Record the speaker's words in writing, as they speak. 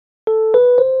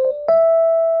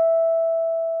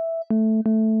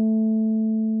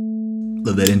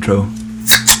Love that intro.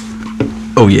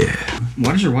 Oh yeah.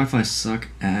 Why does your Wi-Fi suck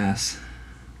ass?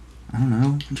 I don't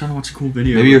know. I'm trying to watch a cool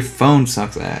video. Maybe your phone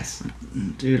sucks ass.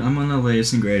 Dude, I'm on the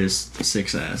latest and greatest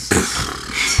 6S.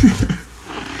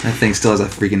 That thing still has a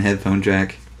freaking headphone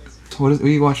jack. What are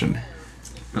you watching?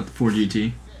 About the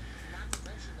 4GT.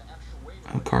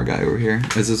 Oh, car guy over here.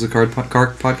 Is this a car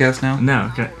podcast now?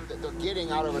 No, okay. Is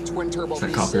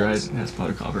that copyright? That's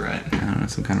probably copyright. I don't know,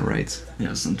 some kind of rights.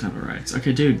 Yeah, some type of rights.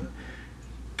 Okay, dude.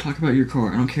 Talk about your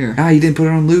car. I don't care. Ah, you didn't put it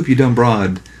on loop, you dumb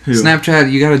broad. Who?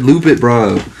 Snapchat, you gotta loop it,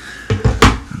 bro.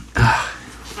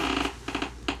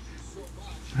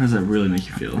 How does that really make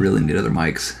you feel? Really need other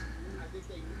mics.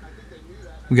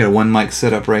 We got a one mic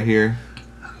setup right here.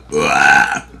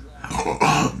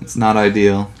 It's not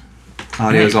ideal.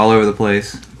 Audio's all over the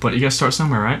place. But you gotta start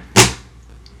somewhere, right?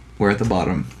 We're at the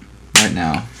bottom right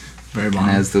now. Very bottom.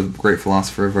 And as the great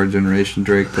philosopher of our generation,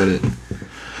 Drake, put it.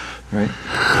 Right?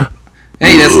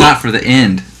 Hey, that's not for the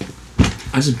end.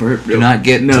 I just burped. Do not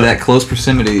get to that close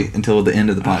proximity until the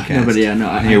end of the podcast. No, but yeah, no.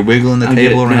 And you're wiggling the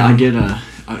table around.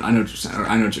 I know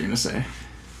what you're gonna say.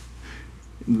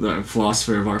 The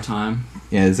philosopher of our time.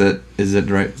 Yeah, is that the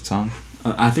right song?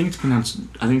 I think it's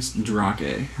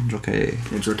Drake. Drake.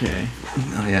 Yeah, Drake.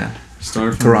 Oh yeah.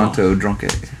 Start from Toronto,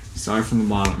 Drake. Start from the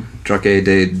bottom. Drake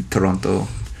de Toronto.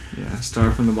 Yeah,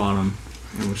 start from the bottom,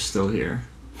 and we're still here.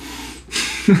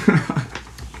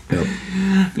 Yep.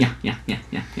 Yeah.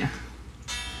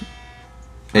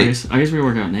 Hey. I guess we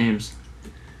work out names.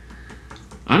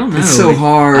 I don't know. It's so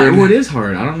hard. Well, it is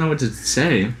hard. I don't know what to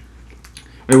say.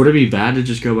 Wait, would it be bad to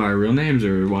just go by our real names,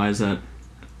 or why is that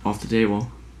off the table?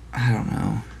 I don't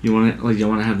know. You want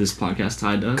to have this podcast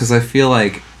tied to us? Because I feel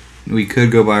like we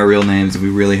could go by our real names if we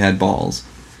really had balls.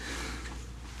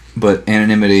 But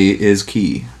anonymity is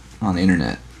key on the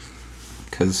internet.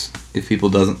 Because if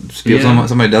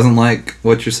somebody doesn't like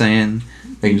what you're saying,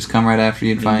 they can just come right after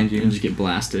you and find you. And just get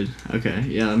blasted. Okay,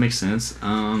 yeah, that makes sense.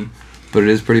 But it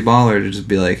is pretty baller to just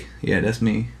be like, yeah, that's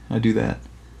me. I do that.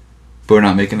 But we're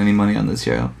not making any money on this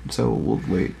show, so we'll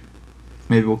wait.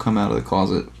 Maybe we'll come out of the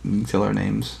closet and tell our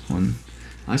names when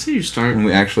I say you start when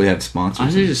we actually have sponsors. I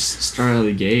say just start out of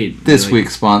the gate. This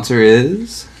week's sponsor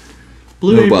is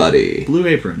Nobody. Blue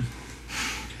Apron.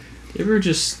 You ever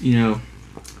just,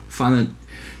 find that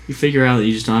you figure out that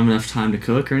you just don't have enough time to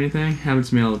cook or anything? Happens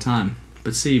to me all the time.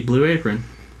 But see, Blue Apron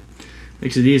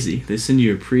makes it easy. They send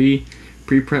you a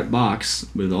pre-prep box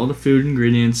with all the food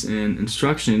ingredients and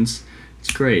instructions.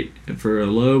 It's great. And for a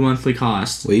low monthly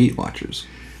cost. Weight Watchers.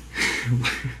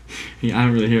 Yeah, I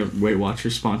don't really hear Weight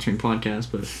Watchers sponsoring podcasts,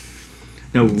 but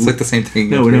no, it's like the same thing.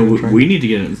 No, we need to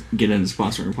get into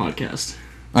sponsoring podcast.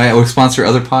 Oh yeah, we'll sponsor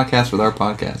other podcasts with our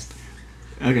podcast.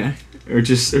 Okay, or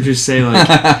just say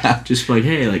like, just like,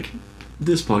 hey, like,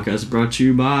 this podcast is brought to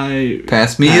you by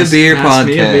Pass Me a Beer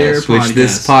podcast, which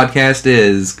this podcast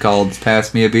is called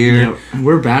Pass Me a Beer. Yeah,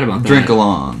 we're bad about that. Drink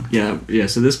along. Yeah.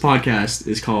 So this podcast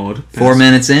is called 4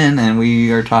 minutes in, and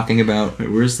we are talking about.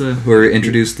 Wait, where's the? Who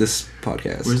introduced this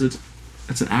podcast? Where's it?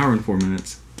 It's an hour and 4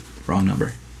 minutes. Wrong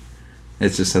number. It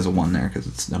just has a 1 there because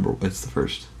it's the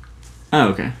first. Oh,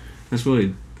 okay. That's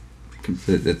really.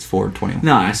 It's 4:21.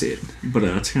 No, I see it, but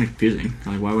it's kind of confusing.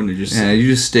 Like, why wouldn't it just? Yeah, you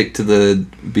just stick to the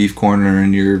beef corner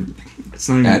and your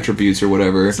attributes or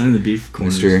whatever. It's not in the beef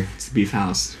corner. Mister. It's the beef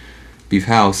house. Beef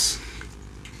house.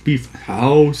 Beef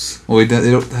house. Well,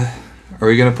 are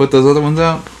we gonna put those other ones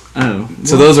out? Oh.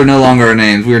 So those are no longer our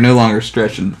names. We are no longer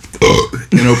stretching.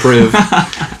 Priv.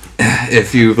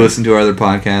 If you've listened to our other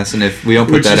podcasts, and if we don't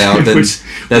put that out, then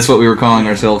that's what we were calling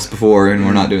ourselves before, and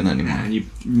we're not doing that anymore.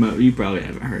 You probably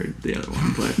haven't heard the other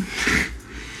one, but.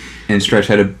 And Stretch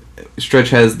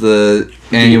has the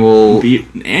annual.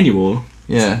 Annual.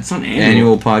 Yeah. It's not annual.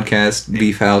 Annual podcast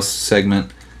Beef House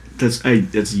segment.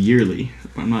 That's yearly.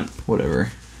 I'm not.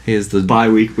 Whatever. He is the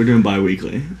We're doing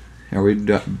bi-weekly. Are we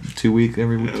 2 weeks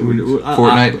every 2 weeks?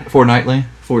 Fortnightly.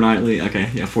 Fortnightly. Okay.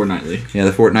 Yeah. Fortnightly. Yeah,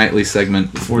 the fortnightly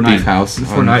segment. Beef House. The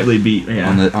fortnightly beat.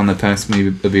 Yeah. On the Pass Me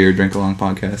a Beer Drink Along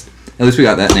podcast. At least we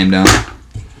got that name down.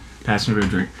 Pass me a beer,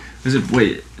 drink. Is it?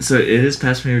 Wait. So it is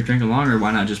Pass Me a Drink Along, or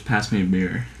why not just Pass Me a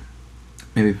Beer?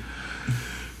 Maybe.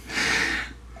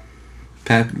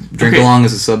 Drink Along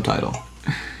is a subtitle.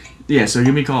 Yeah. So it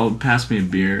can be called Pass Me a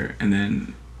Beer, and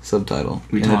then subtitle.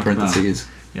 We in talk parentheses.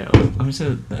 About. Yeah. Let me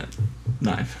see that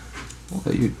knife. What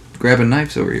are you grabbing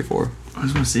knives over here for? I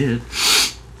just want to see it.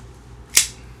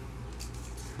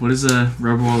 What is a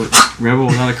rebel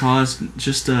without a cause?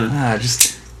 Just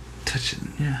just touch it.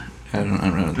 Yeah. I don't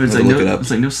know. It's like look it up.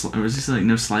 It's like or is this like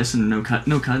no slicing, no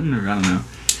cutting, or I don't know.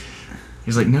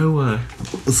 He's like no.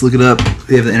 Let's look it up.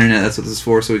 We have the internet. That's what this is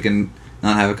for, so we can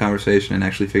not have a conversation and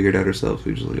actually figure it out ourselves.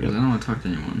 We just look it Because up. I don't want to talk to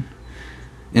anyone.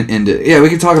 And yeah, we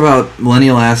can talk about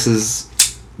millennial asses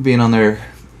being on their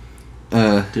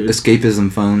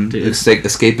escapism phone,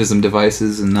 escapism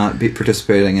devices, and not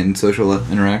participating in social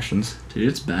interactions. Dude,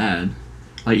 it's bad.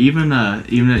 Like even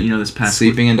this past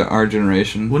Seeping into our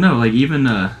generation. Well, no, like even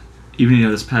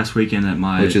this past weekend at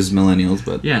my Which is millennials,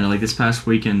 but yeah, no, like this past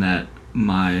weekend at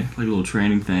my like little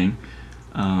training thing,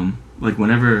 like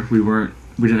whenever we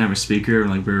didn't have a speaker,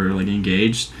 like we were like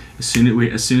engaged. As soon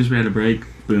as we had a break,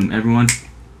 boom, everyone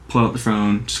pull out the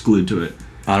phone, just glued to it.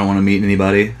 I don't want to meet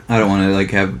anybody. I don't want to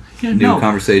like have new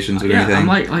conversations or anything. I'm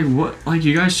like what? Like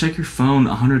you guys check your phone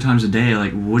 100 times a day.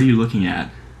 Like what are you looking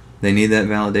at? They need that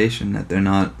validation that they're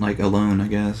not like alone. I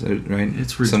guess right.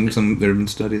 It's some there have been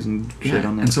studies and shit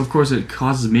on that. And so of course it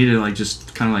causes me to like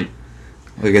just kind of like.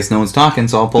 I guess no one's talking,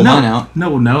 so I'll pull mine out.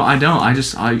 No, I don't. I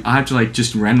have to like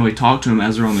just randomly talk to them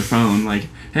as they're on their phone. Like,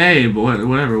 hey,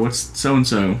 whatever, what's so and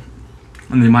so,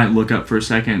 and they might look up for a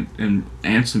second and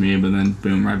answer me, but then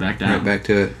boom, right back down. Right back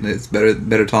to it. It's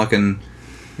better talking.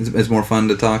 It's more fun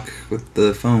to talk with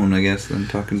the phone, I guess, than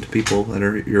talking to people that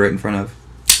you're right in front of.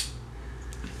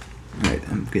 All right,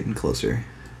 I'm getting closer.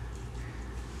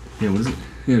 Yeah, what is it?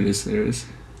 Yeah, it is. There it is.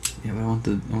 Yeah, but I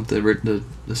want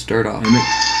the start off.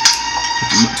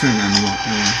 Turn around the wall.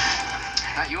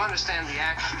 Now you understand the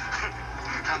action.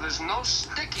 Now there's no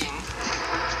sticking.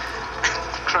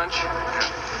 Crunch.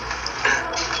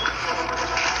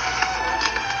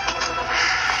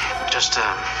 Just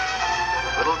a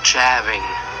little jabbing.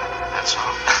 That's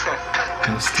all.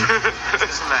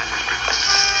 Doesn't matter.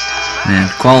 Man,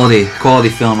 quality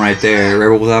film right there.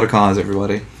 Rebel Without a Cause,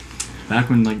 everybody. Back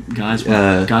when like guys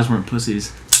weren't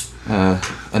pussies.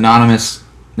 Anonymous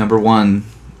 #1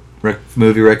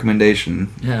 movie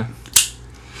recommendation. Yeah.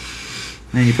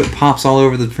 Man, you put pops all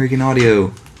over the freaking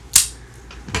audio.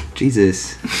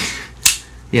 Jesus.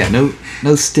 Yeah,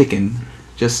 no sticking.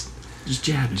 Just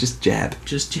jabbing. Just jab.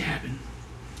 Just jabbing.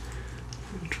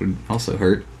 Which would also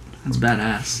hurt. That's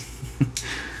badass.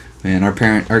 Man, our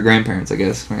grandparents, I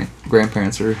guess, right?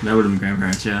 Grandparents are That would have been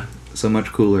grandparents, yeah. so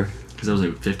much cooler. Because that was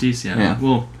like 50s, yeah. Yeah.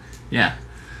 Well, yeah.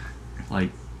 Like.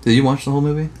 Did you watch the whole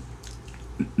movie?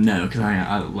 No, because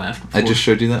I left. Before. I just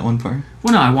showed you that one part.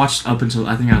 Well, no, I watched up until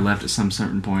I think I left at some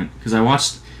certain point because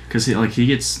he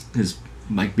gets his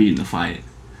like beat in the fight,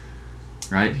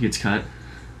 right? He gets cut.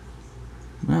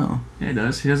 No. Yeah, he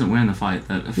does. He doesn't win the fight.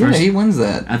 At first, Yeah, he wins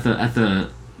that. at the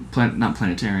not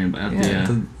planetarium, but at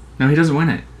Yeah, no, he doesn't win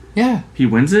it. Yeah. He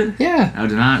wins it. Yeah. I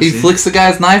did not. He see. flicks the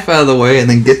guy's knife out of the way and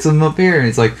then gets him up here, and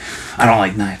he's like, "I don't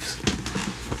like knives."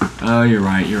 Oh, you're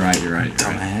right.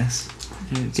 Dumbass.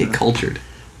 Okay, Get cultured.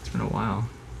 It's been a while.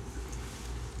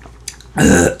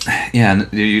 Yeah.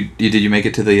 And did you make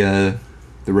it to the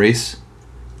race?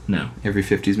 No. Every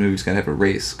 50s movie's gotta have a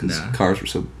race because No. cars were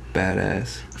so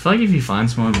badass. I feel like if you find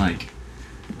someone like,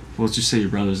 well, let's just say your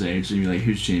brother's age, and you're like,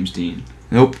 "Who's James Dean?"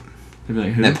 Nope. They'd be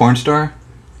like, "Who?" That porn star?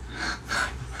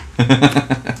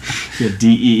 Yeah,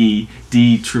 D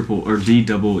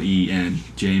double E N,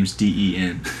 James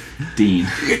D-E-N, Dean.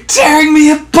 You're tearing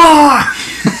me apart!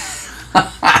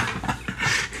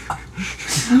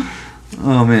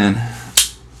 Oh, man.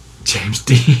 James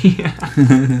Dean.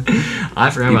 I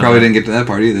forgot You about probably that. didn't get to that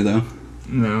part either, though.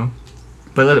 No.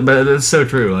 But that's so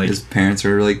true. Like, His parents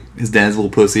are like, his dad's a little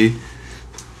pussy.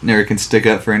 Never can stick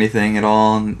up for anything at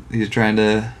all, and he's trying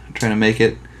to make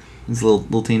it. He's a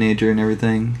little teenager and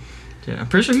everything. yeah, I'm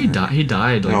pretty sure he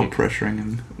died. They're all Like, pressuring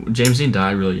him. James Dean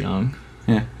died really young.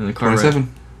 Yeah. In the car wreck.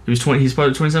 27. He was 20. He's part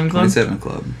of the 27 Club. 27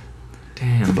 Club.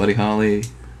 Damn. Buddy Holly,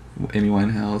 Amy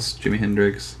Winehouse, Jimi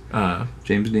Hendrix,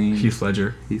 James Dean, Heath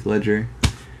Ledger. Heath Ledger.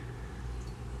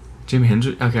 Jimi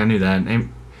Hendrix. Okay, I knew that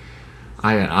name.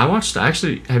 I watched I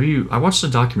watched a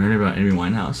documentary about Amy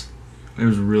Winehouse. It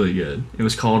was really good. It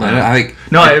was called.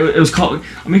 It was called.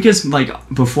 I mean, because like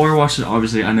before I watched it,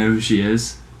 obviously I know who she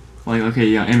is. Like, okay,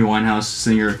 yeah, Amy Winehouse,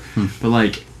 singer. But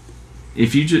like,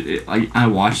 if you just I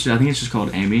watched it. I think it's just called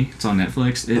Amy. It's on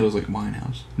Netflix. It was like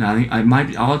Winehouse. No, I think I might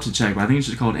be. I'll have to check, but I think it's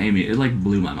just called Amy. It like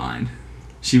blew my mind.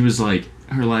 She was like,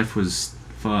 her life was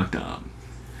fucked up.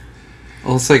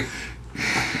 Well, it's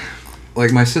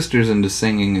like my sister's into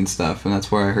singing and stuff, and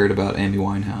that's where I heard about Amy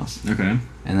Winehouse. Okay.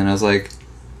 And then I was like,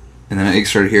 and then I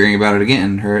started hearing about it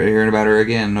again, hearing about her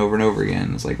again, over and over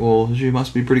again. It's like, well, she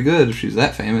must be pretty good if she's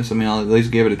that famous. I mean, I'll at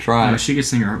least give it a try. No, she could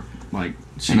sing her like.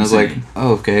 And I was like,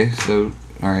 oh, okay, so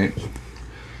all right,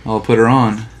 I'll put her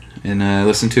on and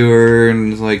listen to her,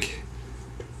 and it's like,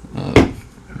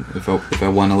 if I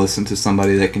want to listen to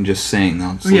somebody that can just sing,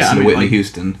 I'll just listen to Whitney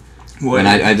Houston. What? And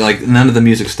I like none of the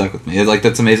music stuck with me. It's like,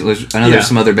 that's amazing. I know there's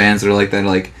some other bands that are like that,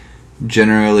 like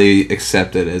generally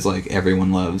accepted as like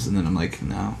everyone loves, and then I'm like,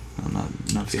 no, I'm not.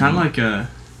 It's kind of like I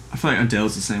feel like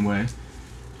Adele's the same way.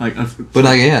 Like, but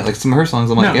like yeah, like some of her songs,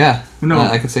 I'm like, yeah, no,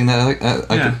 I could sing that. I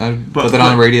could but, put that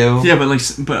on the radio. Yeah, but like,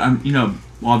 but I'm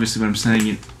obviously what I'm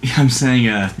saying. I'm saying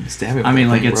I mean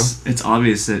like it's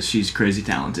obvious that she's crazy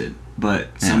talented, but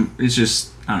it's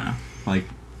just I don't know like.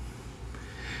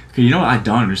 Okay, you know what I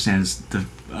don't understand is the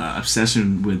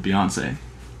obsession with Beyonce.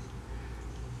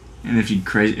 And if you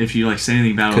like say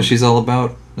anything about, because she's all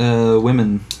about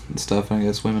women and stuff. I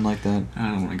guess women like that.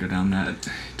 I don't want to go down that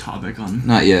topic on.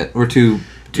 Not yet. We're too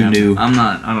new. I'm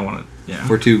not. I don't want to. Yeah.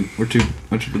 We're too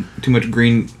much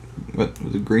green. What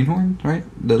was it? Greenhorn, right?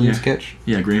 The little sketch.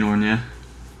 Yeah, Greenhorn. Yeah.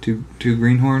 Too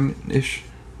greenhorn ish.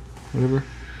 Whatever.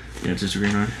 Yeah, just a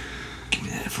Greenhorn. Give me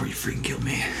that before you freaking kill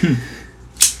me.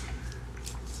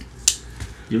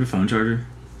 You have a phone charger?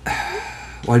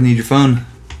 Why do you need your phone?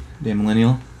 Damn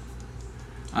millennial.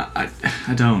 I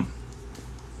don't.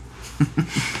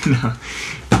 No.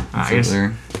 I guess.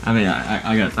 There. I mean,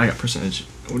 I got percentage.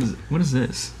 What is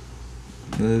this?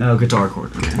 Guitar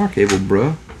cord. Okay. Guitar cable,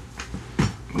 bro.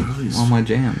 What are these? All my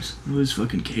jams. What are these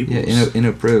fucking cables? Yeah,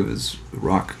 Innopriv is a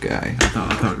rock guy.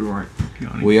 I thought we weren't.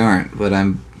 We aren't, but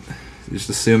I'm just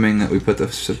assuming that we put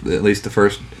at least the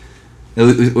first.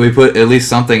 We put at least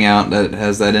something out that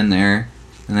has that in there,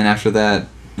 and then after that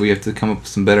we have to come up with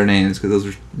some better names because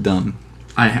those are dumb.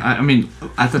 I mean,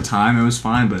 at the time it was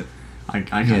fine, but I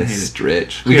kind of hate it.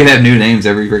 Stretch. We could have new names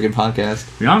every freaking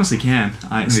podcast. We honestly can.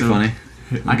 It'd be funny.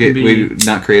 We're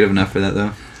not creative enough for that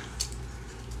though.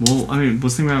 Well, I mean,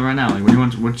 let's think about it right now. Like, what do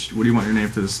you want your name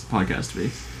for this podcast to be?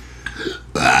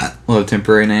 We'll have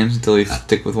temporary names until we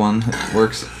stick with one that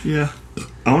works. Yeah.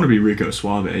 I want to be Rico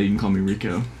Suave. You can call me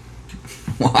Rico.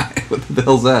 Why? What the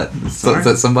hell's that? Is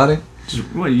that somebody?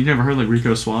 What, you never heard like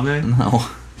Rico Suave? No.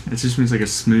 It just means like a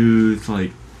smooth,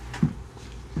 like...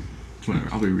 Whatever,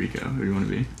 I'll be Rico. Who do you want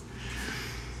to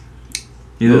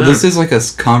be? Well, this is like a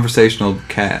conversational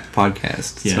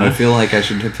podcast. Yeah. So I feel like I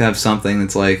should have something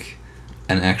that's like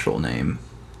an actual name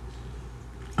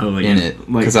in it.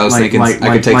 Because I was thinking I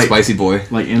could take Spicy Boy.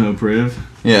 Like Innopriv?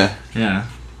 Yeah. Yeah.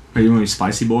 Or you want to be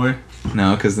Spicy Boy?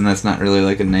 No, because then that's not really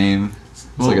like a name.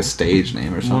 It's like a stage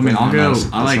name or something. Well, I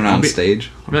mean, I'll be stage.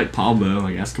 I'll be like Pablo,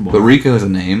 like Escobar. But Rico is a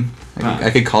name.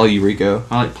 I could call you Rico.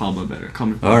 I like Pablo better. Call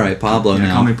me Pablo. All right, Pablo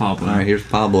now. Call me Pablo. All right, here's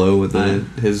Pablo with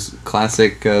his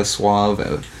classic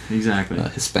suave exactly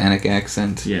Hispanic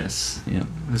accent. Yes. Yeah.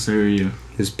 So are you.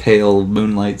 His pale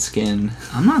moonlight skin.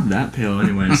 I'm not that pale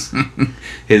anyways.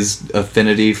 His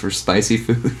affinity for spicy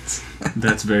foods.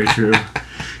 That's very true.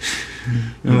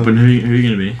 But who are you going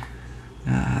to be?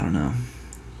 I don't know.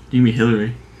 You can be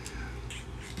Hillary.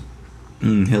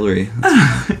 Hillary.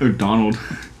 Or Donald.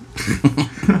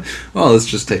 Well, let's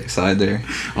just take a side there.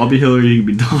 I'll be Hillary, you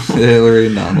can be Donald. Hillary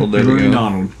and Donald, there we go. Hillary and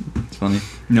Donald. It's funny.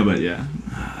 No, but yeah.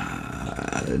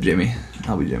 Jimmy.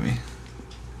 I'll be Jimmy.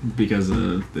 Because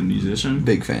of the musician?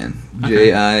 Big fan.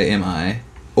 Okay. Jimi.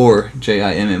 Or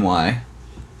Jimmy.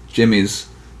 Jimmy's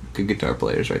good guitar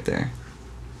players right there.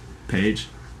 Page?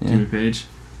 Yeah. Jimmy Page?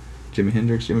 Jimi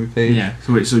Hendrix, Jimmy Page. Yeah.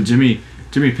 So wait, so Jimmy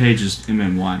Page is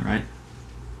MMY, right?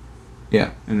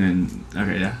 Yeah. And then,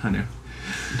 okay, yeah, I knew.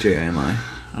 Jimi.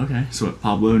 Okay, so what,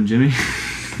 Pablo and Jimmy?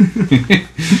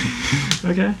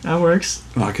 Okay, that works.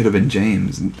 Oh, I could have been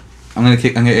James. I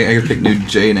gotta pick new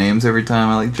J names every time.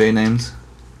 I like J names.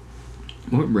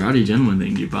 What rowdy gentleman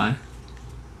thing do you buy? I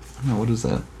don't know, what is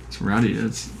that? It's rowdy,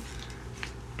 it's...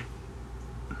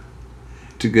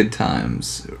 To good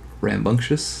times.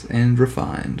 Rambunctious and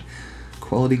refined.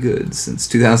 Quality goods since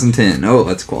 2010. Oh,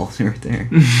 that's quality right there.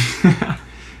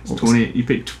 It's 20. You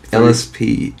picked 30.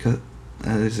 LSP.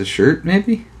 There's a shirt,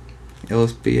 maybe?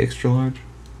 LSP extra large.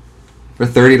 For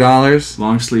 $30?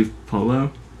 Long sleeve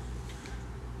polo.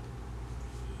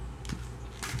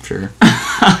 Sure.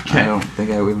 Okay. I don't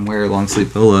think I would even wear long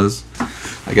sleeve polos.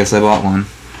 I guess I bought one.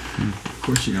 Of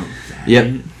course you don't.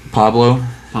 Yep. Pablo.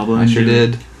 Pablo. I sure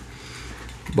did.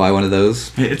 Buy one of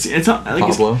those. It's like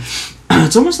Pablo.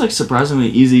 It's almost like surprisingly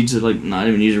easy to like not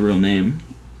even use your real name,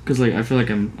 because like I feel like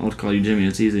I'll call you Jimmy.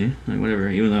 It's easy, like whatever,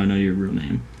 even though I know your real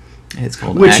name. It's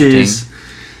called Which acting. is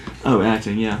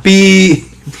acting, yeah. B.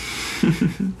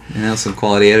 And that's some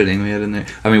quality editing we had in there.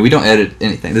 I mean, we don't edit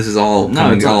anything. This is all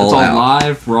it's all out.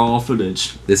 live, raw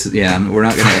footage. This is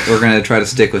we're gonna try to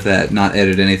stick with that. Not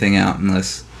edit anything out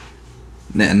unless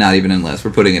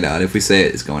we're putting it out. If we say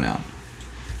it, it's going out.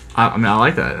 I mean, I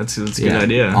like that. That's a good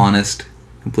idea. Honest,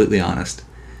 completely honest.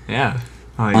 Yeah.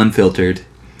 Unfiltered,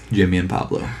 Jimmy and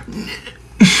Pablo.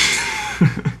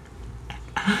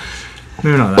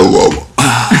 No, that.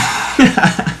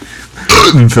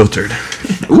 Unfiltered.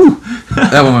 Ooh.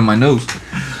 That one in my nose.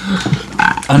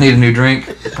 I need a new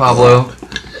drink, Pablo.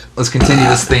 Let's continue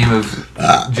this theme of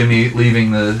Jimmy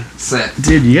leaving the set.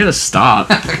 Dude, you gotta stop.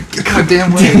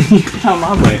 Goddamn way. Out of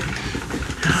my way.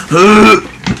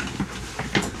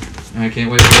 I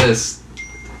can't wait for this.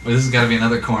 Well, this has got to be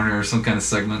another corner or some kind of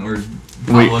segment where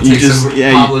Pablo Wait, you takes just over.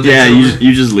 yeah, Pablo takes over.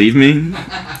 you just leave me.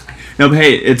 No, but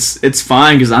hey, it's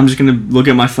fine because I'm just gonna look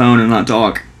at my phone and not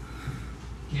talk.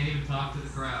 Can't even talk to the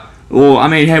crowd. Well, I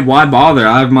mean, hey, why bother?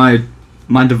 I have my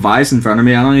device in front of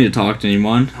me. I don't need to talk to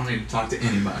anyone. I don't need to talk to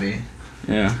anybody.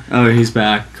 Yeah. Oh, he's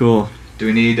back. Cool. Do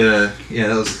we need yeah,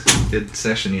 that was a good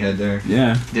session you had there.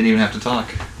 Yeah. Didn't even have to talk.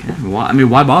 Yeah, why, I mean,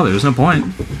 why bother? There's no point.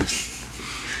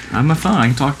 I have my phone. I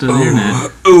can talk to the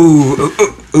internet.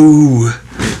 Ooh.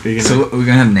 You're gonna, So are we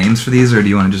gonna have names for these, or do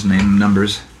you want to just name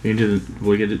numbers? you can do the,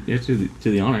 we'll get it, you have to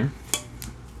do the honor.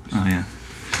 Oh yeah.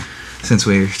 Since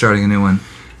we're starting a new one,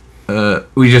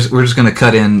 we're just gonna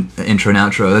cut in intro and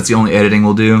outro. That's the only editing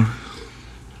we'll do.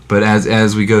 But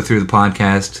as we go through the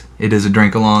podcast, it is a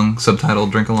drink along,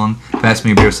 subtitled drink along. Pass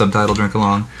me a beer, subtitle drink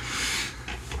along,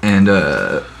 and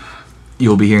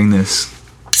you'll be hearing this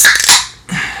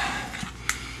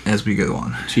as we go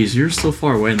on. Jeez, you're so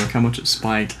far away, and look how much it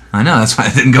spiked. I know, that's why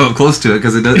I didn't go up close to it,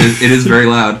 because it is very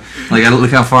loud. Like,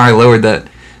 look how far I lowered that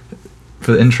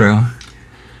for the intro.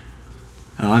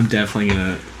 Oh, I'm definitely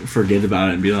gonna forget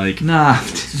about it and be like, Nah,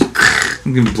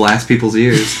 I'm gonna blast people's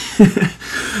ears.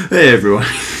 hey everyone.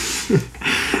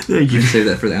 Thank You you. can save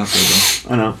that for the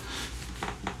outro, I know.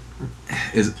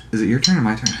 though. Is it your turn or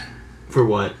my turn? For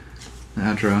what? The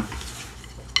outro.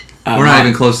 We're not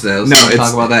even close to that. Let's not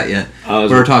talk about that yet.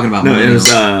 We're talking about no. It was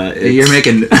millennials. You're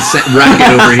making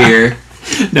racket over here.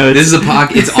 No, This is a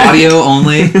podcast. It's audio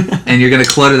only, and you're gonna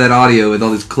clutter that audio with all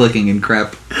this clicking and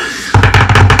crap.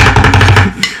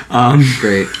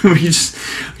 Great. we just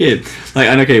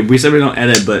okay. We said we don't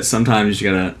edit, but sometimes you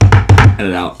gotta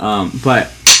edit out.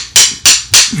 But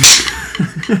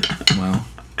Wow.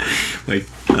 like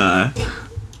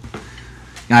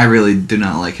I really do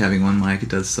not like having one mic. It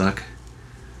does suck.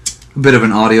 A bit of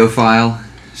an audiophile.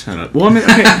 shut up. Well, I mean,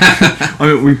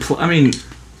 okay. I mean,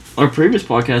 our previous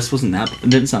podcast wasn't that. It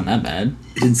didn't sound that bad.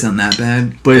 It didn't sound that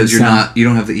bad, But because you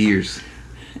don't have the ears.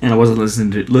 And I wasn't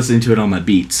listening to it on my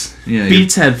Beats. Yeah,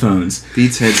 Beats headphones.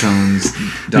 Beats headphones.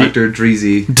 Dr.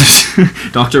 Dreezy.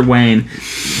 Dr. Wayne.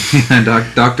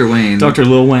 Dr. Wayne. Dr.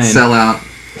 Lil Wayne. Sell out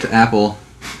to Apple.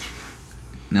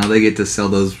 Now they get to sell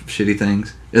those shitty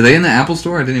things. Are they in the Apple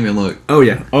store? I didn't even look. Oh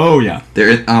yeah. Oh yeah. They're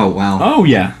in, oh wow. Oh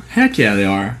yeah. Heck yeah, they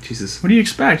are. Jesus. What do you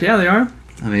expect? Yeah, they are.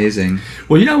 Amazing.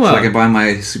 Well, you know what? So I can buy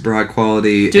my super high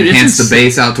quality, Dude, enhance the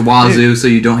bass out to wazoo so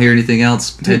you don't hear anything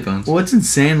else. Headphones. Well, it's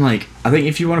insane. Like, I think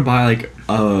if you want to buy like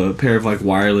a pair of like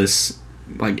wireless,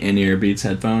 like in-ear Beats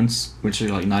headphones, which are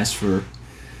like nice for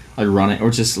like running or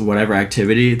just whatever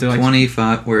activity, they're like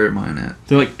 25. Where am I at?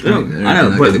 They're like I know,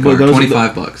 They're but in the car. those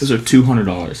 $25. Those are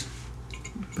 $200.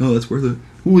 Oh, that's worth it.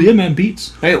 Oh yeah, man,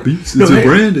 Beats. Hey, Beats, it's a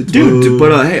brand. It's, dude.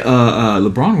 But hey,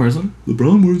 LeBron wears them.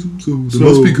 LeBron wears them, so they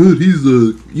must be good. He's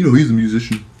he's a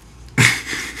musician.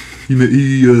 he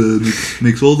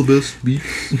makes all the best beats.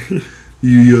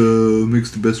 He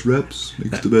makes the best raps.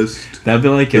 Makes the best That'd be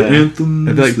like anthems.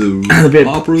 that'd be like the that'd be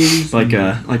operas.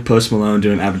 like Post Malone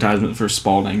doing advertisement for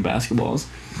Spalding basketballs.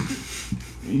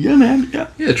 Yeah, man. Yeah.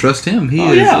 Yeah, trust him. He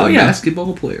Oh, is yeah, a oh, yeah.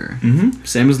 basketball player. Mm-hmm.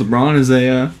 Same as LeBron is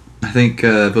a. I think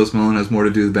Post Malone has more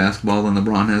to do with basketball than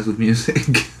LeBron has with music.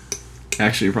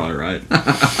 Actually, you're probably right.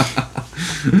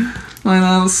 I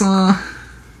know, son.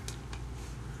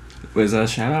 Wait, is that a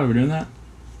shout out? Are we doing that?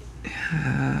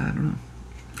 I don't know.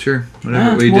 Sure,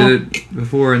 whatever. We well, did it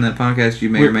before in that podcast you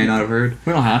may or may not have heard.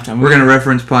 We don't have to. We're going to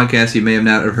reference podcasts you may have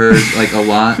not have heard like a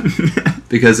lot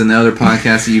because in the other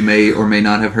podcasts that you may or may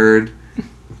not have heard,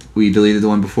 we deleted the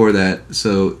one before that.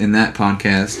 So in that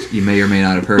podcast, you may or may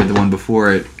not have heard the one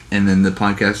before it, and then the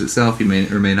podcast itself you may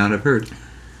or may not have heard.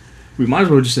 We might as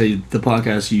well just say the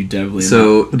podcast you definitely.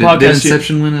 So the did podcast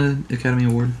Inception win an Academy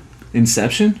Award?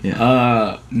 Inception?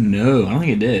 Yeah. No, I don't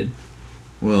think it did.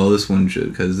 Well, this one should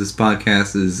because this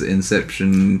podcast is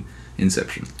Inception.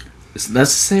 That's the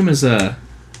same as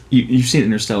you've seen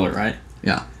Interstellar, right?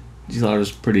 Yeah. You thought it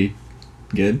was pretty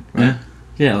good, right? Yeah.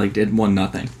 Yeah, like it won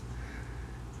nothing.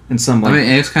 And some like I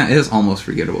mean, it's almost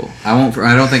forgettable. I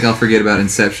don't think I'll forget about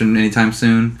Inception anytime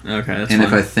soon. okay, that's And fine.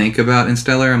 if I think about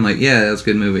Interstellar, I'm like, yeah, that's a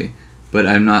good movie. But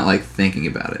I'm not like thinking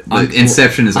about it. I'm But cool.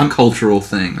 Inception is a cultural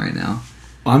thing right now.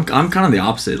 I'm kind of the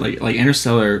opposite. Like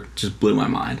Interstellar just blew my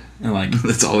mind, and like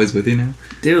That's always with you now.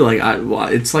 dude, like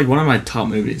it's like one of my top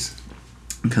movies.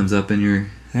 It comes up in your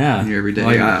Yeah, your everyday.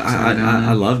 Like upside down I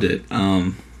now. loved it. What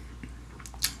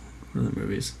are the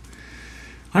movies?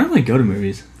 I don't really go to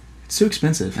movies. It's too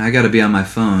expensive. I got to be on my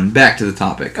phone. Back to the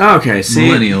topic. Oh, okay, see,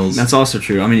 Millennials. That's also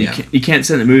true. I mean, Yeah. you can't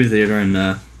sit in the movie theater and.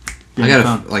 I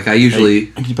gotta like I usually.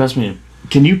 Hey,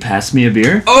 can you pass me a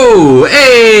beer? Oh,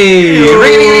 hey!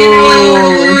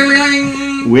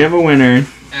 We have a winner.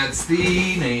 That's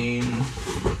the name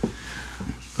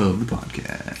of the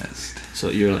podcast. So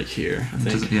you're like here, I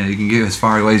think. Yeah, you can get as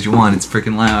far away as you want. It's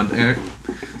freaking loud. Eric,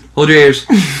 hold your ears.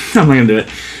 I'm not gonna do it.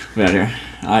 Wait out here.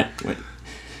 Alright, wait.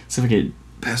 See if we can.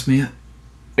 Pass me up.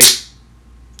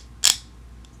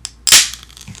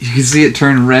 You can see it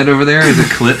turn red over there as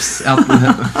it clips out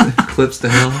the clips to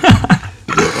hell.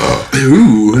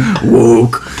 Ooh,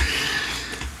 Woke.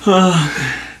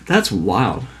 That's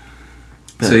wild.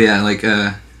 So yeah, like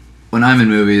when I'm in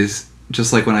movies,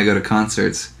 just like when I go to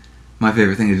concerts, my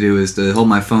favorite thing to do is to hold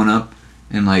my phone up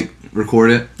and like record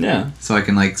it, Yeah. so I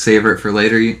can like save it for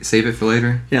later. Save it for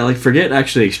later. Yeah, like forget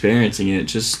actually experiencing it.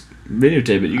 Just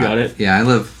videotape it. You got it. Yeah, I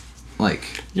love like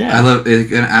Yeah. I love it,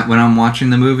 when I'm watching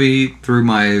the movie through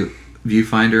my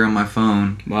viewfinder on my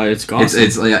phone. Well, it's awesome.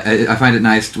 It's like I find it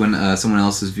nice when someone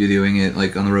else is videoing it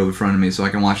like on the road in front of me, so I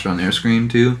can watch it on their screen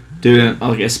too. Dude,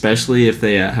 like especially if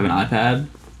they have an iPad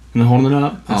and they're holding it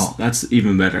up. That's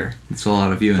even better. It's a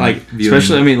lot of viewing. Like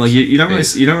especially, I mean, like you don't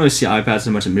really see iPads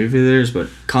so much in movie theaters, but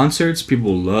concerts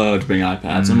people love to bring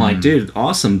iPads. I'm like, dude,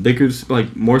 awesome, bigger,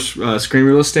 like more screen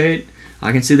real estate.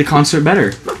 I can see the concert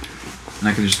better. And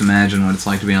I can just imagine what it's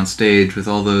like to be on stage with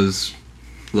all those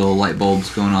little light bulbs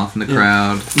going off in the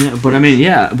crowd. Yeah, but I mean,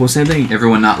 yeah, well, same thing.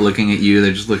 Everyone not looking at you;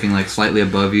 they're just looking like slightly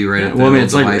above you, right? Yeah, at the well, I mean,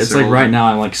 little device it's like right now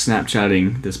I'm like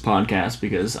Snapchatting this podcast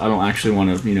because I don't actually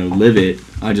want to, live it.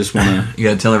 I just want to. You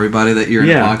got to tell everybody that you're in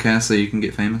Yeah. a podcast so you can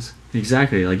get famous.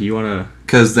 Exactly, like you want to.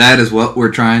 Because that is what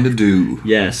we're trying to do.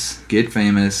 Yes. Get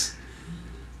famous.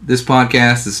 This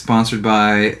podcast is sponsored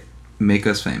by Make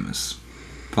Us Famous.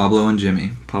 Pablo and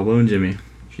Jimmy. Pablo and Jimmy.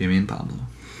 Jimmy and Pablo.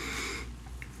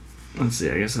 Let's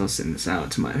see. I guess I'll send this out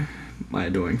to my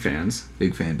adoring fans.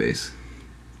 Big fan base.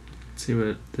 Let's see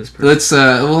what this person. Let's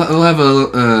we'll have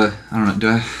a I don't know. Do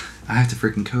I have to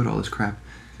freaking code all this crap?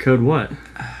 Code what?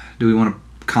 Do we want a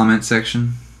comment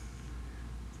section?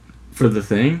 For the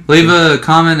thing? Leave a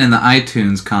comment in the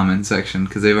iTunes comment section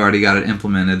because they've already got it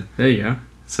implemented. There you go.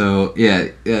 So yeah,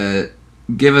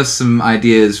 give us some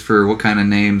ideas for what kind of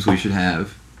names we should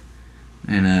have,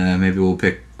 and maybe we'll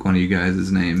pick one of you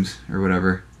guys' names or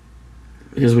whatever.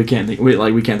 Because we can't think of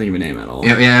a name at all.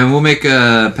 Yeah, and we'll make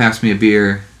Pass Me a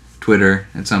Beer Twitter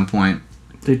at some point.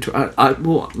 I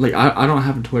don't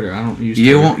have a Twitter. I don't use.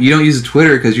 You Twitter. You don't use a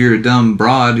Twitter because you're a dumb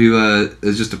broad who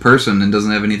is just a person and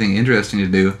doesn't have anything interesting to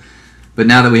do. But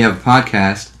now that we have a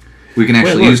podcast, we can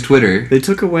actually use Twitter. They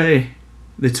took away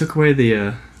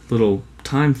the little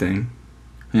time thing.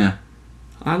 Yeah.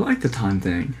 I like the time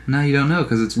thing. Now you don't know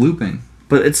because it's looping.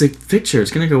 But it's a picture. It's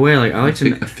gonna go away. Like I like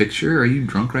to. A picture? Are you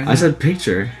drunk right now? I said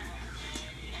picture.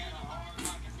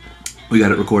 We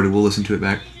got it recorded. We'll listen to it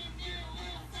back.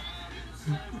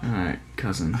 All right,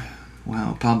 cousin.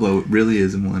 Wow, Pablo really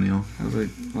is a millennial. I was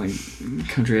like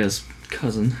country ass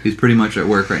cousin. He's pretty much at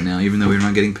work right now, even though we're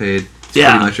not getting paid. He's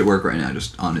pretty much at work right now,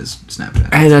 just on his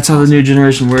Snapchat. Hey, that's how the new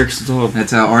generation works. It's all.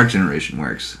 That's how our generation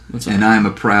works. And I'm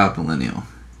a proud millennial.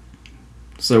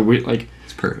 So we like.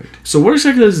 It's perfect. So what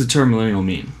exactly does the term millennial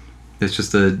mean? It's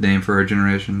just a name for our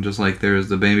generation, just like there's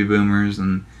the baby boomers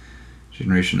and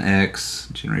Generation X,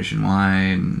 Generation Y,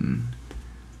 and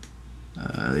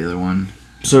the other one.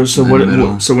 So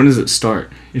when does it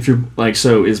start? If you're like,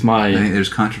 so is my. I think there's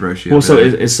controversy. Well, so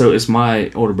is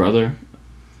my older brother,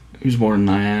 who's born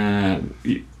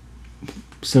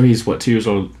so he's what, 2 years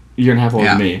old, a year and a half older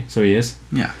than me. So he is.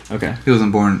 Yeah. Okay. He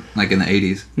wasn't born like in the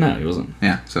 80s. No, he wasn't.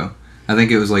 Yeah. So I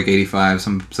think it was like 85.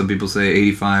 Some people say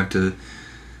 85 to.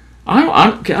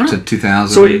 I don't. To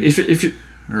 2000. So if you.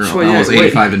 Or almost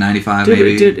 85 to 95,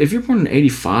 maybe. Dude, if you're born in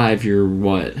 85, you're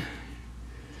what?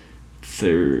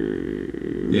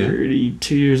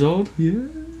 32 years old? Yeah.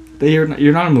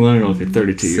 You're not a millennial if you're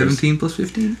 32 years. 17 plus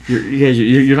 15?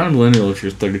 You're not a millennial if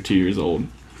you're 32 years old.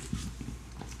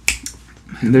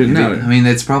 I mean,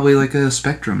 it's probably like a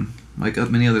spectrum, like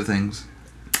many other things.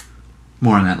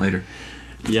 More on that later.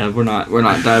 Yeah, we're not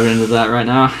diving into that right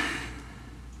now.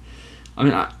 I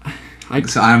mean,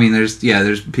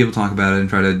 there's people talk about it and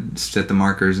try to set the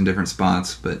markers in different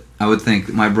spots, but I would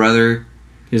think my brother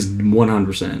is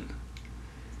 100%.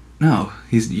 No,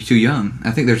 he's too young.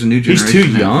 I think there's a new generation. He's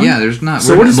too young? Yeah, there's not.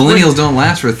 So millennials don't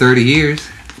last for 30 years.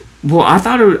 Well, I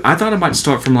thought it might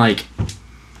start from like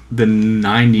the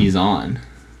 90s on.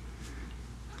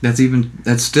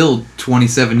 That's still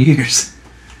 27 years.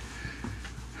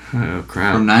 Oh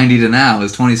crap! From 90 to now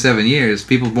is 27 years.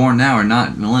 People born now are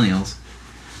not millennials.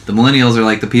 The millennials are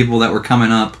like the people that were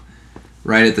coming up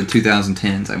right at the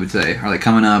 2010s, I would say, are like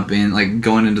coming up and like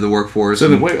going into the workforce, So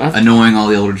and then, wait, annoying all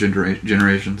the older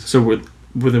generations. So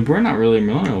we're not really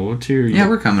millennial. We're too. Yeah,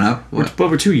 we're coming up. What? But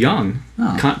we're too young.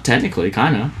 Oh. Technically,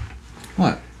 kind of.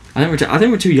 What? I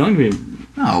think we're too young to be.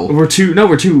 No. We're too. No,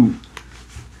 we're too.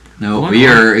 No, What? we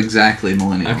are exactly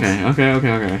millennials.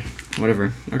 Okay.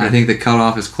 Whatever. Okay. I think the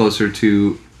cutoff is closer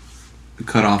to. The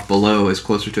cutoff below is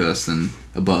closer to us than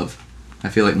above. I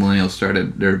feel like millennials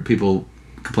started. There are people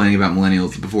complaining about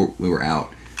millennials before we were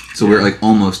out. So we're like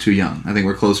almost too young. I think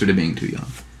we're closer to being too young.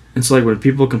 It's like when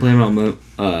people complain about.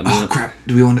 Oh crap!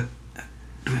 Do we want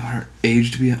our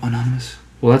age to be anonymous?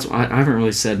 Well, I haven't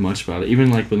really said much about it. Even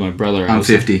like with my brother. I'm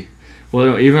 50. Well,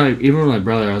 no, even with my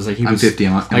brother, I was like, I'm 50.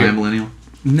 Am I a millennial?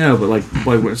 No, but like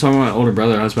when talking about my older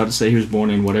brother, I was about to say he was born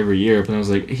in whatever year, but I was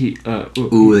like,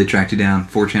 Ooh, they tracked you down.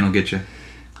 4chan will get you.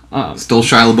 Stole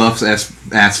Shia LaBeouf's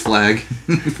ass flag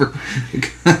for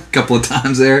a couple of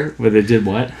times there. Where they did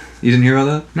what? You didn't hear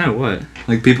about that? No, what?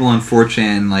 Like people on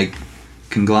 4chan like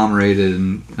conglomerated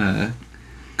and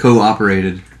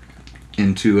cooperated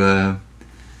into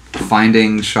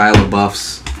finding Shia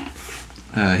LaBeouf's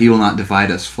 "He Will Not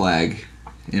Divide Us" flag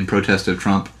in protest of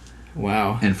Trump.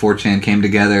 Wow. And 4chan came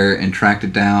together and tracked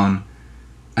it down.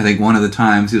 I think one of the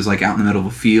times he was like out in the middle of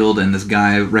a field and this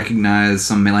guy recognized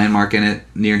some landmark in it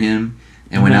near him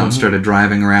and went out and started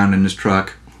driving around in his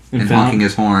truck and honking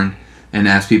his horn and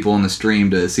asked people on the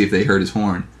stream to see if they heard his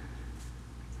horn.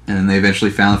 And then they eventually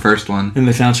found the first one. And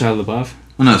they found Shia LaBeouf?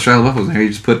 Well, no, Shia LaBeouf was there. He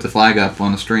just put the flag up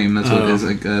on the stream. That's what it is,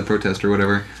 like a protest or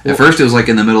whatever. At first, it was like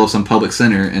in the middle of some public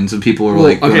center, and some people were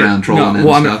like going around trolling him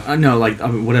and stuff.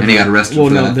 Whatever. And he got arrested for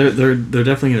that. They're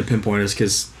definitely going to pinpoint us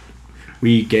because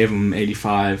we gave them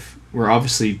 85. We're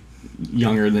obviously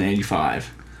younger than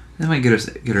 85. That might get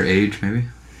our age, maybe.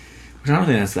 Which I don't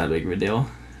think that's that big of a deal.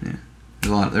 Yeah,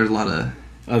 there's a lot of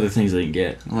other things they can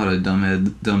get. A lot of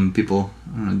dumb people.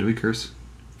 I don't know. Do we curse?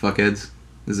 Fuckheads.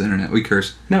 This is the internet. We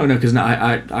curse. No, because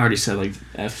I already said like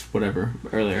F whatever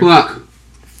earlier.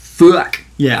 Fuck.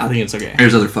 Yeah, I think it's okay.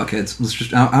 There's other fuckheads. Let's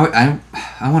just. I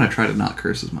want to try to not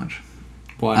curse as much.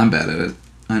 Why? I'm bad at it.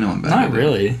 I know I'm bad. Not at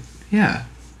really. It. Yeah.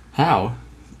 How?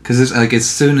 Because it's like as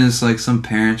soon as like some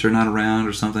parents are not around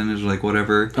or something, it's like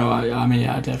whatever. Oh, I mean,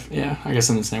 yeah, I guess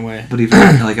I'm the same way. But even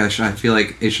like I feel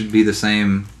like it should be the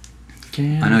same.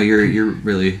 I know you're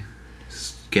really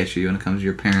sketchy when it comes to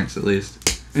your parents, at least.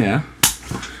 Yeah.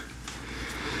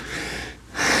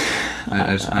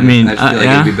 I just feel like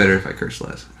it'd be better if I curse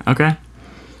less. Okay.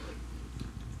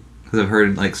 Because I've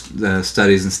heard like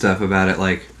studies and stuff about it,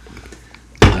 like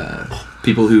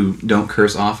people who don't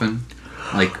curse often,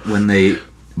 like when they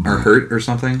are hurt or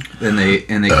something, then they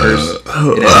curse.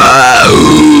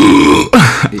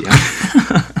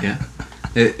 Yeah.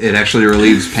 It actually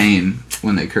relieves pain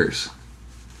when they curse.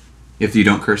 If you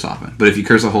don't curse often, but if you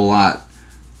curse a whole lot,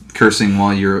 cursing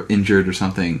while you're injured or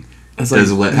something has less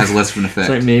of an effect. It's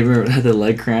like neighbor had the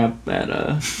leg cramp at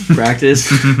practice.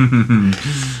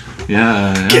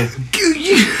 Yeah.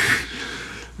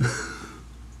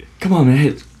 Come on, man.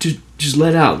 Hey, just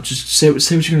let out. Just say what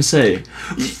you're gonna say.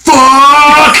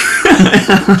 Fuck!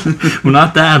 Well,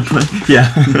 not that, but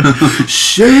yeah.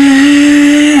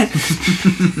 Shit!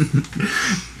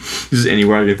 This is any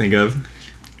word I can think of.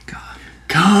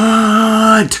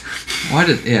 God!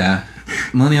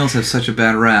 Millennials have such a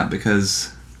bad rap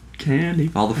because candy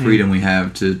all the freedom we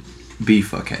have to be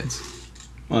fuckheads.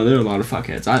 Well, there are a lot of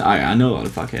fuckheads. I know a lot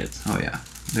of fuckheads. Oh yeah,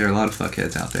 there are a lot of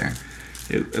fuckheads out there.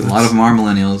 A lot of them are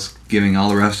millennials, giving all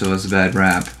the rest of us a bad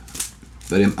rap.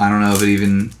 But I don't know if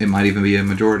it might even be a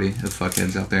majority of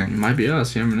fuckheads out there. It might be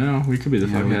us. You never know. We could be the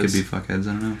fuckheads. We could be fuckheads.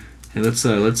 I don't know. Hey, let's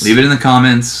leave it in the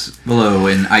comments below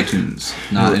in iTunes,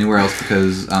 not anywhere else,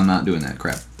 because I'm not doing that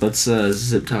crap. Let's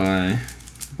zip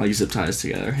ties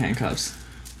together, handcuffs.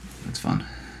 That's fun.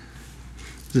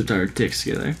 Zip tie our dicks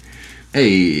together. Hey,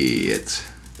 it's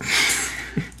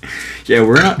yeah,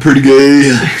 we're not pretty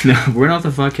gay. No, we're not the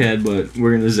fuckhead, but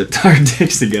we're gonna zip tie our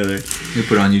dicks together. We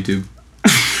put it on YouTube.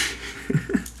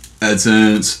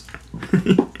 AdSense.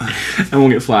 I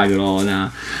won't get flagged at all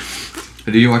now.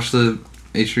 Did you watch the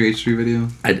H3H3 video?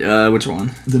 Which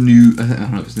one? The new, I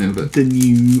don't know if it's new, but the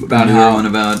new about how one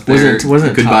about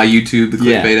wasn't goodbye YouTube, the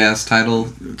clickbait ass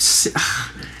title.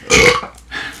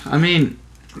 I mean,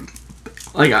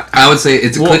 like I would say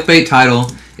it's a clickbait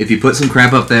title if you put some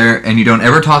crap up there and you don't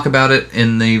ever talk about it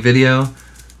in the video.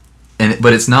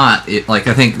 But it's not. Like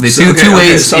I think there's two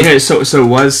ways. So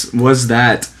was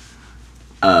that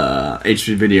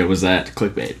H3 video, was that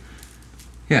clickbait?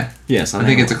 Yeah. Yes, I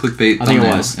think it's a clickbait thumbnail, I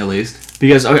think it was, at least.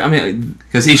 Because I mean,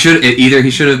 because he should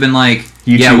have been like,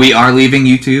 yeah, we are leaving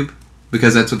YouTube,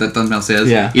 because that's what that thumbnail says.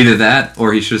 Yeah. Either that,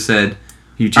 or he should have said,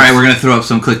 YouTube. "All right, we're gonna throw up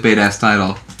some clickbait ass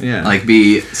title." Yeah. Like,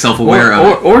 be self-aware of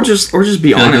it. Or just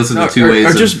be I feel like honest. those are the two ways or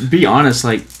of- just be honest.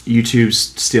 Like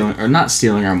YouTube's stealing, or not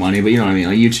stealing our money, but you know what I mean.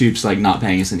 Like YouTube's like not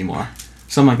paying us anymore.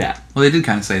 Something like that. Well, they did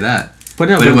kind of say that. But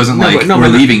no, But it wasn't like no, we're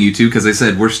but- leaving YouTube, because they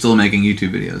said we're still making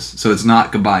YouTube videos. So it's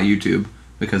not goodbye YouTube,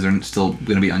 because they're still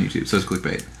going to be on YouTube. So it's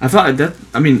clickbait. I thought that.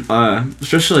 I mean,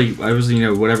 especially I was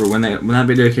whatever when that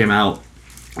video came out,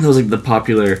 it was like the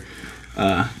popular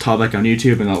topic on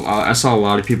YouTube, and I saw a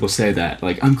lot of people say that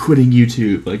like I'm quitting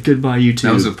YouTube, like goodbye YouTube.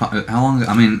 That was how long?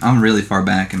 I mean, I'm really far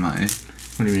back in my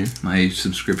What do you mean? my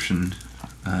subscription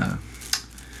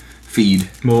feed.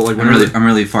 Well, like I'm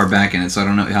really far back in it, so I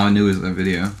don't know how new is that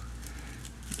video.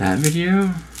 that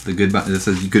video. The goodbye that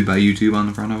says goodbye YouTube on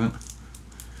the front of it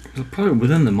It was probably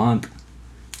within the month,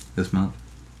 this month.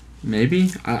 maybe.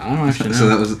 I don't actually know. So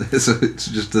that was so it's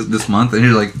just this month, and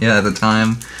you're like, yeah, at the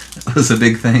time, it was a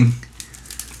big thing.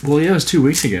 Well, yeah, it was 2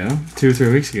 weeks ago, 2 or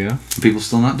 3 weeks ago. Are people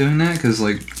still not doing that because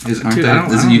like isn't I don't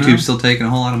YouTube know. still taking a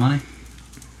whole lot of money?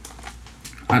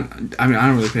 I mean, I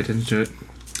don't really pay attention to it.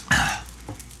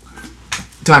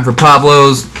 Time for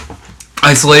Pablo's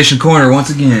Isolation Corner once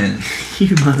again.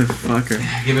 You motherfucker.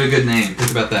 Give it a good name.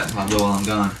 Think about that, Pablo, while I'm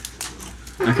gone.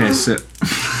 Okay, so.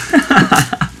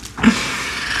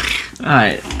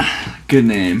 Alright, good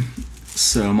name.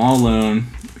 So I'm all alone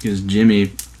because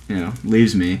Jimmy,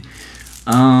 leaves me.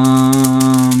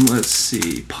 Let's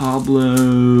see.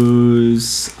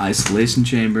 Pablo's Isolation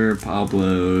Chamber,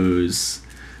 Pablo's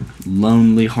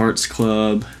Lonely Hearts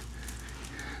Club.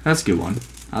 That's a good one.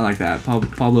 I like that.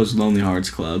 Pablo's Lonely Hearts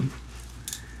Club.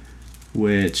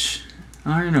 Which,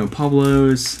 I don't know,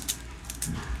 Pablo's...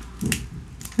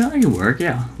 Yeah, that can work,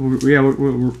 yeah.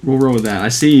 We'll roll with that. I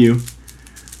see you,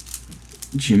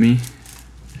 Jimmy.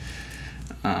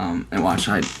 And watch,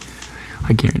 I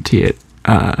guarantee it.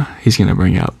 He's gonna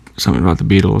bring up something about the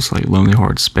Beatles, like Lonely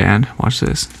Hearts Band. Watch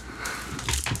this.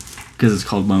 Because it's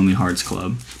called Lonely Hearts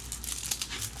Club.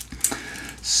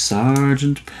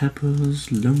 Sgt.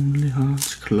 Pepper's Lonely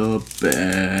Hearts Club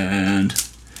Band.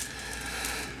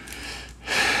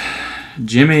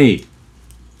 Jimmy.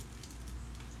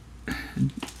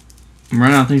 I'm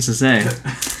running out of things to say.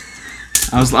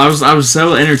 I was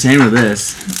so entertained with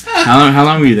this. How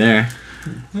long were you there?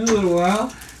 A little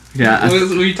while. Yeah. What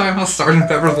are you talking about Sgt.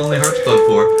 Pepper's Lonely Hearts Club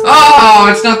for? Oh,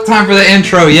 it's not time for the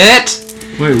intro yet.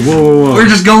 Wait, whoa. We're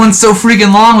just going so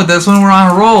freaking long with this when we're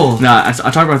on a roll. No, I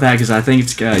talk about that because I think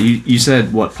it's you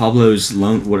said what Pablo's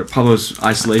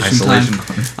isolation time.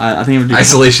 Corner. I think I'm gonna do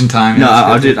Isolation time. No, yeah,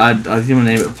 I that's think I'm gonna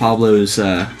name it Pablo's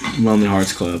Lonely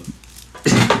Hearts Club,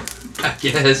 good. I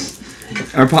guess.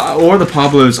 or the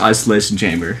Pablo's Isolation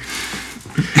Chamber.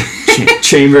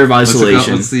 Chamber of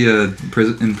Isolation. What's the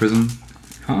prison?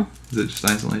 Huh? Is it just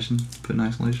isolation? Put in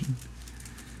isolation?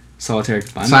 Solitary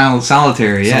confinement.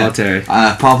 Solitary, yeah. Solitary.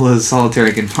 Pablo's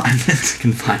solitary confinement.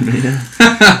 Confinement, yeah.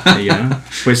 There you go.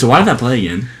 Wait, so why did that play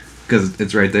again? Because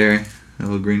it's right there. A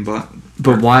little green bot.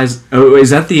 But why is... Oh, is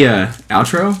that the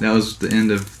outro? That was the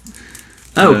end of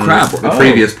Oh, crap. the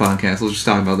previous podcast. We'll just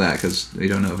talk about that because we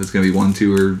don't know if it's going to be 1,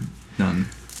 2, or none.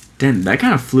 Damn, that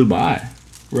kind of flew by.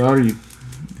 We're already...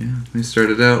 Yeah, we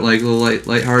started out like a little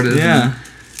lighthearted. Yeah.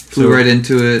 Flew right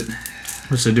into it.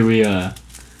 So do we... I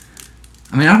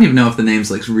mean, I don't even know if the names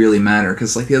like really matter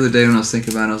because like the other day when I was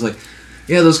thinking about it, I was like,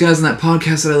 yeah, those guys in that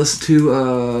podcast that I listened to,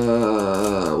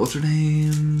 what's her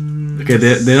name? Okay,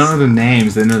 they don't know the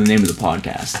names. They know the name of the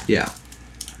podcast. Yeah.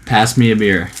 Pass me a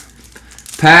beer.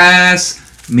 Pass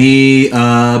me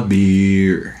a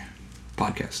beer.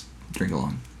 Podcast. Drink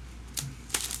along.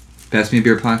 Pass me a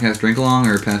beer podcast, drink along,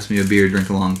 or pass me a beer, drink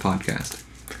along podcast?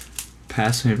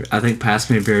 Pass me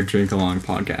a beer, drink along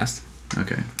podcast.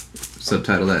 Okay.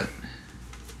 Subtitle that.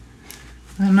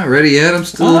 I'm not ready yet. I'm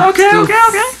still, okay.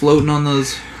 floating on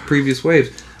those previous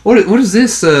waves. What is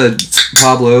this,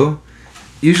 Pablo?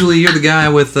 Usually you're the guy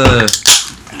with I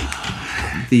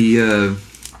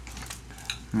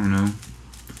don't know,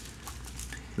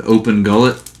 the open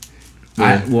gullet.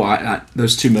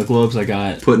 Those 2 Michelobs I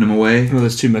got. Putting them away.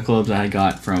 Those 2 Michelobs I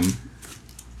got from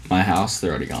my house,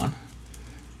 they're already gone.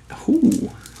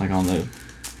 Ooh. Like on the...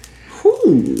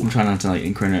 Ooh. I'm trying not to like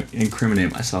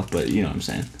incriminate myself, but you know what I'm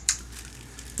saying.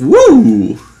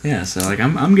 Woo! Yeah, so like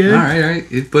I'm good. All right.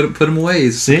 You put them away.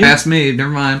 See? Pass me.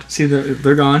 Never mind. See,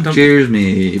 they're gone. Cheers,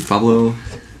 me, Pablo.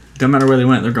 Don't matter where they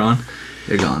went, they're gone.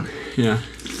 They're gone. Yeah.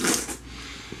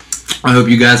 I hope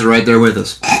you guys are right there with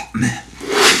us.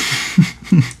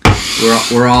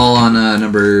 we're all on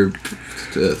number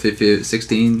 50,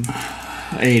 16.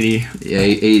 80. Yeah,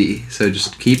 80. So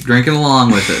just keep drinking along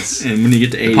with us. And when you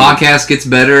get to 80... The podcast gets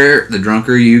better the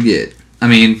drunker you get. I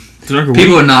mean,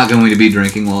 people are not going to be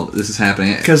drinking while this is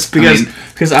happening. Because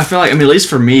I feel like, I mean, at least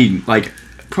for me, like,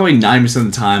 probably 90% of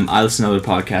the time, I listen to other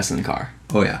podcasts in the car.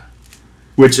 Oh, yeah.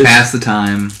 Which is... Pass the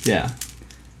time. Yeah.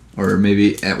 Or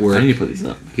maybe at work. I need to put these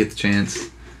up. Get the chance.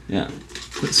 Yeah.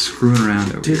 Quit screwing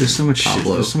around over Dude, there's so much shit.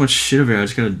 There's so much shit over here. I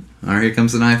just gotta... Alright, here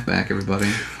comes the knife back,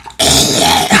 everybody.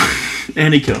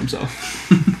 And he killed himself.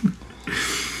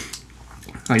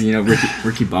 Like, you know,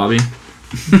 Ricky Bobby.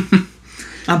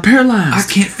 I'm paralyzed. I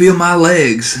can't feel my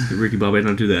legs. Ricky Bobby,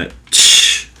 don't do that.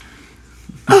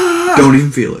 Don't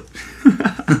even feel it.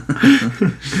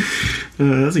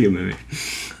 That's a good movie.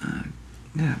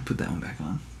 Yeah, put that one back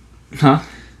on. Huh?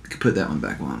 You could put that one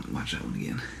back on. Watch that one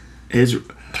again. It's...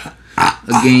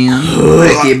 Again.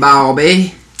 Ricky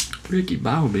Bobby. Ricky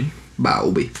Bobby.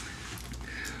 Bobby.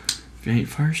 If you ain't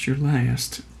first, you're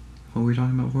last. What were we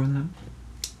talking about before that?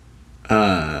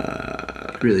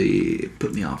 Really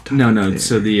put me off topic. No. There.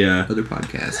 So the other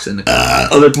podcasts and the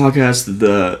other podcast,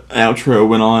 the outro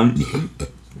went on.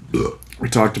 We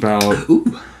talked about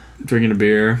drinking a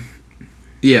beer.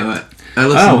 Yeah, but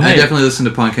I definitely listen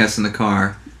to podcasts in the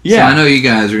car. Yeah, so I know you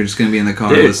guys are just gonna be in the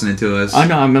car listening to us. I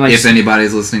know. I mean, like, if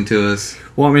anybody's listening to us.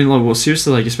 Well, I mean, like,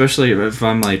 seriously, like, especially if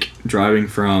I'm like driving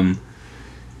from.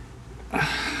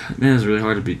 Man, it's really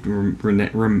hard to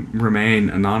remain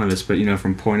anonymous, but you know,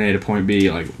 from point A to point B,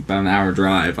 like about an hour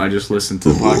drive, I just listen to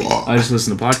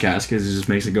podcasts because it just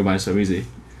makes it go by so easy.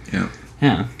 Yeah.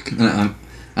 Yeah. And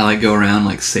I like go around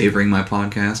like savoring my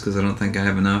podcast because I don't think I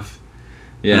have enough.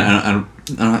 Yeah.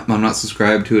 I'm not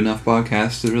subscribed to enough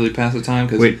podcasts to really pass the time.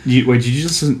 Cause Wait, do you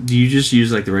just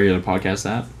use like the regular podcast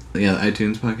app? Yeah, the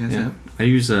iTunes podcast app. I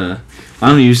use I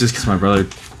only use this because my brother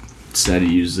said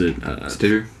he used it.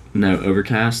 Stitcher. No,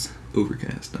 Overcast.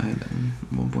 Overcast. I had that one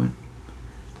at one point.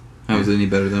 How was it any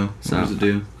better though? What does it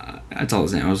do? That's all the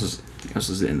same. I was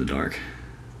just in the dark.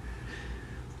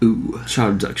 Ooh.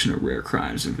 Child abduction of rare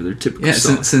crimes and for their typical. Yeah,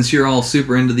 since you're all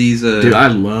super into these. Dude, I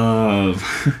love.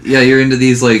 Yeah, you're into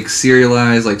these like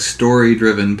serialized, like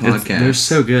story-driven podcasts. They're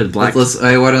so good. Why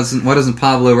doesn't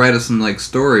Pablo write us some like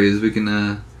stories we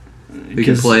can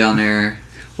play on air?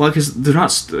 Well, because they're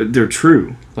not. They're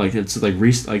true. Like it's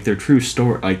like they're true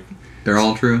story. Like they're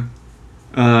all true.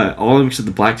 All of them except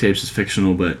the Black Tapes is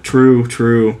fictional, but true.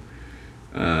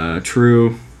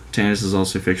 Tannis is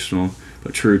also fictional,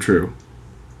 but true.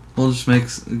 Well, just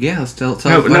let's tell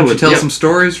some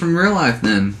stories from real life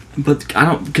then. But I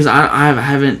don't, because I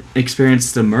haven't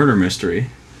experienced the murder mystery.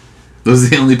 Those are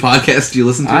the only podcasts you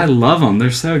listen to? I love them.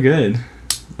 They're so good.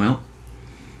 Well,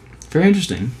 very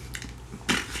interesting.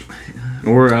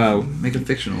 Or make a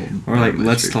fictional. Or like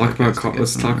let's talk about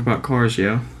cars, yo.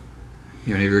 You want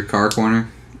to have your car corner?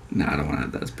 No, I don't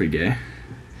want that. That's pretty gay.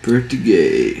 Pretty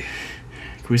gay.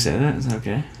 Can we say that? Is that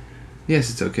okay? Yes,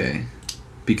 it's okay.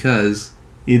 Because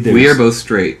we are both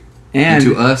straight. And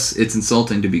to us, it's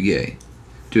insulting to be gay.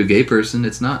 To a gay person,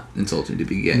 it's not insulting to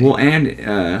be gay. Well,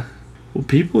 and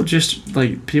people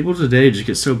today just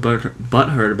get so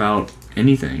butthurt about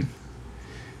anything.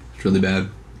 It's really bad.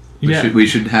 Yeah. We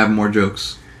should have more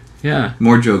jokes. Yeah.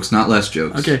 More jokes, not less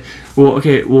jokes. Okay.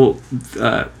 Well,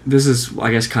 this is, I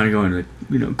guess, kind of going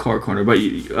to, car corner, but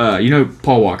you know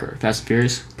Paul Walker, Fast and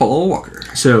Furious? Paul Walker.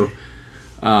 So,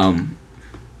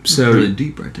 really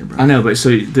deep right there, bro. I know, but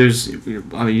so there's,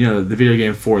 the video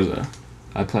game Forza.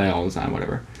 I play all the time,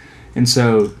 whatever. And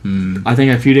so, I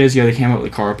think a few days ago they came out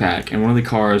with a car pack, and one of the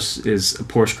cars is a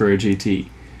Porsche Carrera GT.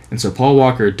 And so Paul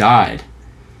Walker died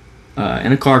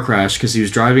in a car crash because he was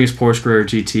driving his Porsche Carrera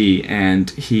GT and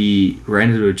he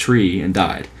ran into a tree and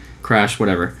died. Crashed,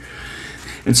 whatever.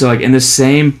 And so, like, in the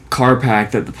same car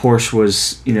pack that the Porsche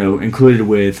was, included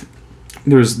with,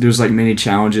 there's like many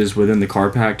challenges within the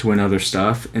car pack to win other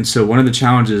stuff. And so one of the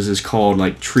challenges is called,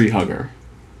 like, Tree Hugger.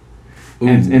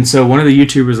 And so one of the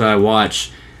YouTubers that I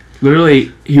watch,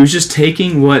 literally, he was just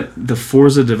taking what the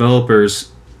Forza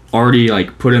developers already,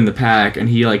 like, put in the pack, and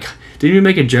he, like, didn't even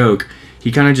make a joke.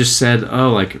 He kind of just said,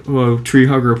 Tree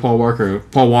Hugger Paul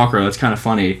Walker, that's kind of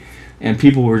funny. And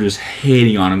people were just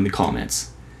hating on him in the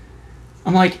comments.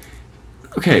 I'm like,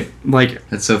 okay, like...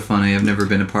 That's so funny. I've never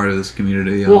been a part of this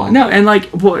community. Well, no, and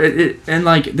like,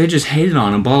 they just hated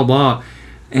on him, blah, blah.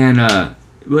 And,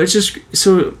 it's just,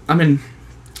 so, I mean,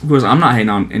 because I'm not hating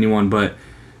on anyone, but,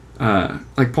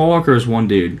 like, Paul Walker is one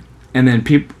dude. And then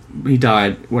he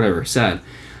died, whatever, sad.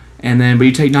 And then, but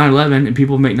you take 9/11 and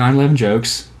people make 9/11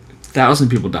 jokes. 1,000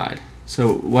 people died.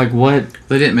 So, like, what?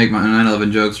 They didn't make my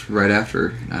 9/11 jokes right after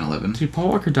 9/11. Dude, Paul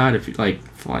Walker died like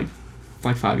 5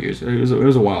 years. It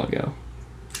was a while ago.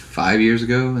 5 years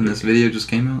ago, and this video just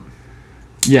came out.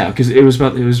 Yeah, because it was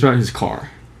about his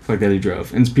car. that he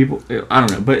drove. And people, I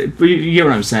don't know, but you get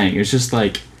what I'm saying. It's just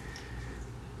like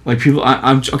people.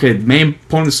 I'm okay. The main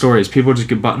point of the story is people just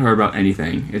get butthurt about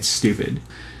anything. It's stupid.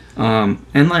 And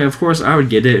like, of course, I would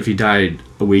get it if he died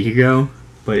a week ago,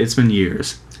 but it's been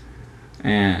years,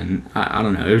 and I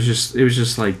don't know. It was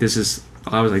just like this is.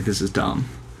 I was like, this is dumb.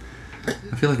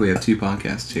 I feel like we have 2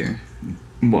 podcasts here.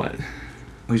 What?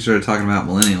 We started talking about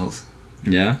millennials.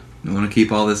 Yeah. You want to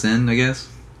keep all this in, I guess?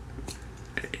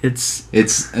 It's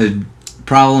a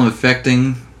problem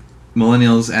affecting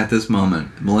millennials at this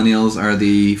moment. Millennials are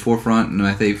the forefront, and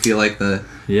I think feel like the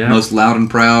most loud and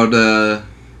proud. I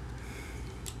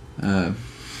don't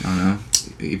know.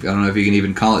 I don't know if you can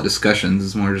even call it discussions.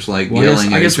 It's more just like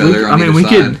yelling at each other on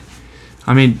either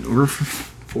side. We're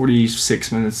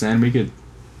 46 minutes in. We could.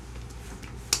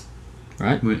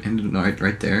 Right? We ended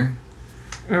right there.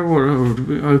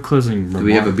 Our closing remark. Do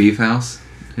we have a beef house?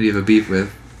 Who do you have a beef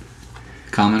with?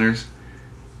 Commenters?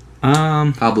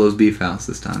 Pablo's beef house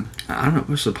this time. I don't know.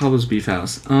 What's the Pablo's beef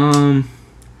house? I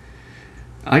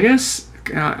guess.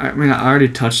 I already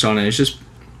touched on it. It's just.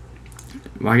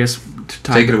 I guess.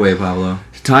 Take it away, Pablo.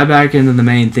 To tie back into the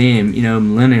main theme,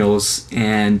 millennials,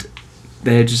 and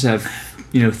they just have,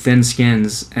 thin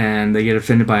skins, and they get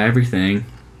offended by everything.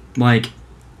 Like,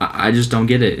 I just don't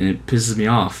get it, and it pisses me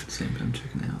off. Same time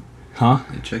checking out. Huh?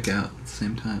 They check out at the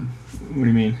same time. What do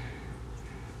you mean?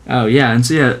 Oh, yeah, and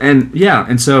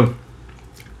so,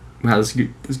 wow, this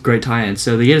is great tie-in.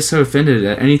 So they get so offended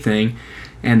at anything,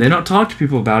 and they don't talk to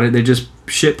people about it. They just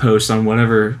shitpost on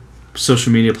whatever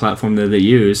social media platform that they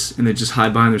use, and they just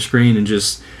hide behind their screen and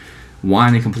just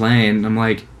whine and complain. I'm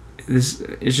like,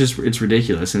 it's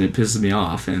ridiculous, and it pisses me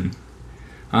off, and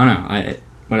I don't know.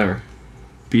 Whatever.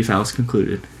 Beef house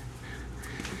concluded.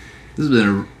 This has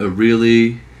been a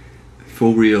really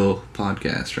for real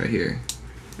podcast right here.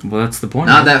 Well, that's the point.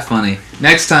 Not that funny.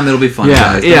 Next time it'll be fun,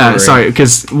 guys. Yeah. Sorry,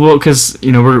 because we'll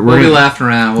be laughing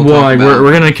around.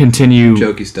 We're gonna continue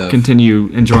jokey stuff. Continue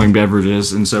enjoying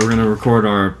beverages, and so we're gonna record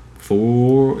our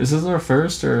is this our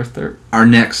first or third? Our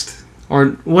next.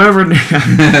 Or whatever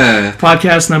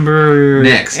podcast number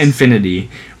next infinity.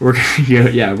 We'll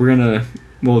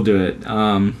do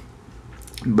it.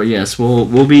 But yes,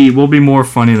 we'll be more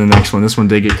funny in the next one. This one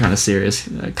did get kind of serious,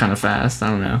 kind of fast. I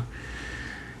don't know.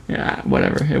 Yeah,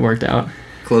 whatever. It worked out.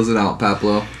 Close it out,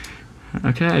 Pablo.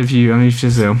 Okay, if you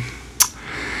just so.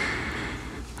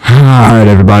 Alright,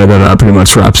 everybody, that pretty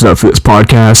much wraps it up for this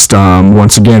podcast.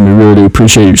 Once again, we really do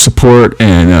appreciate your support,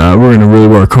 and we're going to really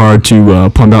work hard to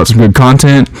pump out some good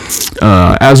content.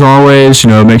 As always,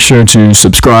 make sure to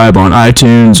subscribe on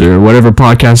iTunes or whatever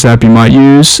podcast app you might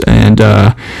use, and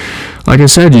like I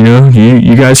said,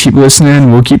 you guys keep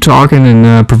listening, we'll keep talking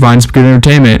and providing some good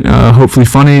entertainment. Hopefully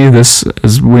funny. This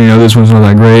one's not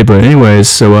that great, but anyways,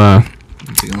 so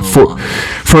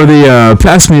for the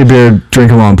Pass Me a Beer,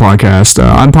 Drink Along podcast,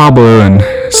 I'm Pablo, and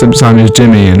beside me is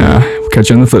Jimmy, and we'll catch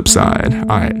you on the flip side.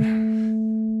 All right.